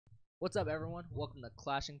What's up, everyone? Welcome to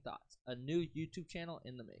Clashing Thoughts, a new YouTube channel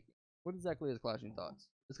in the making. What exactly is Clashing Thoughts?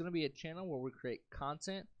 It's going to be a channel where we create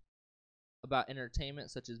content about entertainment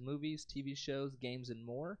such as movies, TV shows, games, and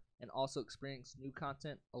more, and also experience new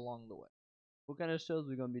content along the way. What kind of shows are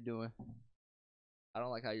we going to be doing? I don't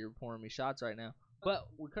like how you're pouring me shots right now, but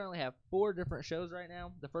we currently have 4 different shows right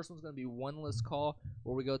now. The first one's going to be One List Call,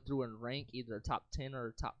 where we go through and rank either a top 10 or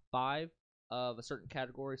a top 5 of a certain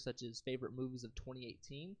category, such as favorite movies of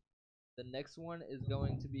 2018. The next one is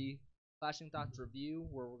going to be Clashing Thoughts Review,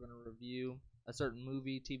 where we're going to review a certain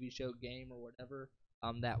movie, TV show, game, or whatever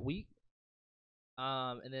that week.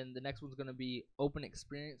 And then the next one's going to be Open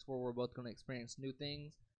Experience, where we're both going to experience new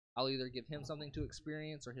things. I'll either give him something to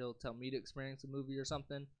experience, or he'll tell me to experience a movie or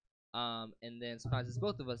something. And then sometimes it's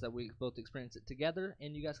both of us that we both experience it together.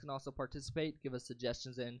 And you guys can also participate, give us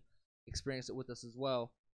suggestions, and experience it with us as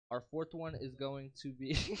well. Our fourth one is going to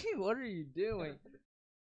be what are you doing?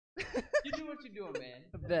 You do what you're doing, man.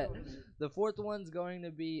 I bet. The fourth one's going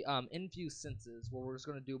to be Infused Senses, where we're just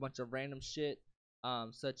going to do a bunch of random shit,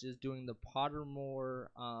 such as doing the Pottermore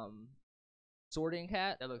sorting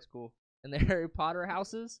hat. That looks cool. And the Harry Potter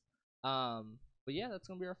houses. But yeah, that's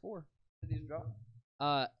going to be our 4. These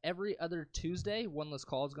drop? Every other Tuesday, One Less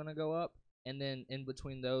Call is going to go up. And then in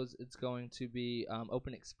between those, it's going to be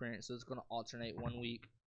Open Experience. So it's going to alternate one week.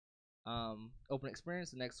 Open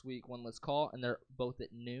Experience, the next week One Less Call, and they're both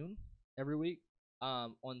at noon every week.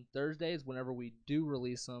 On Thursdays, whenever we do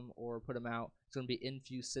release them or put them out, it's going to be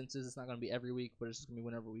Infused Senses. It's not going to be every week, but it's just going to be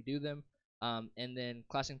whenever we do them. And then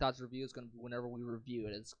Clashing Thoughts Review is going to be whenever we review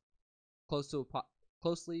it, as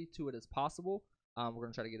closely to it as possible. We're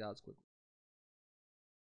going to try to get it out as quickly.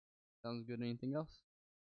 Sounds good. Anything else?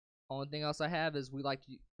 Only thing else I have is we like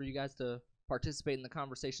for you guys to participate in the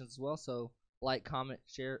conversations as well. So like, comment,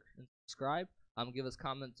 share, and subscribe. Give us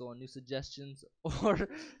comments on new suggestions or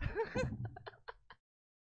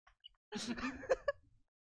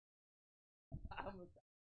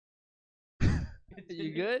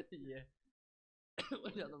You good? Yeah.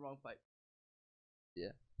 Went down the wrong pipe.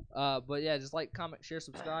 Yeah. But yeah, just like, comment, share,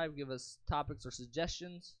 subscribe. Give us topics or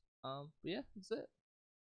suggestions. But yeah, that's it.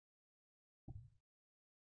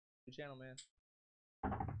 Good channel, man.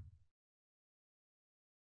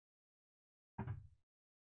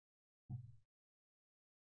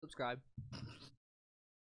 Subscribe.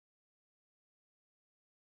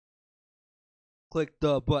 Click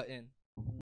the button.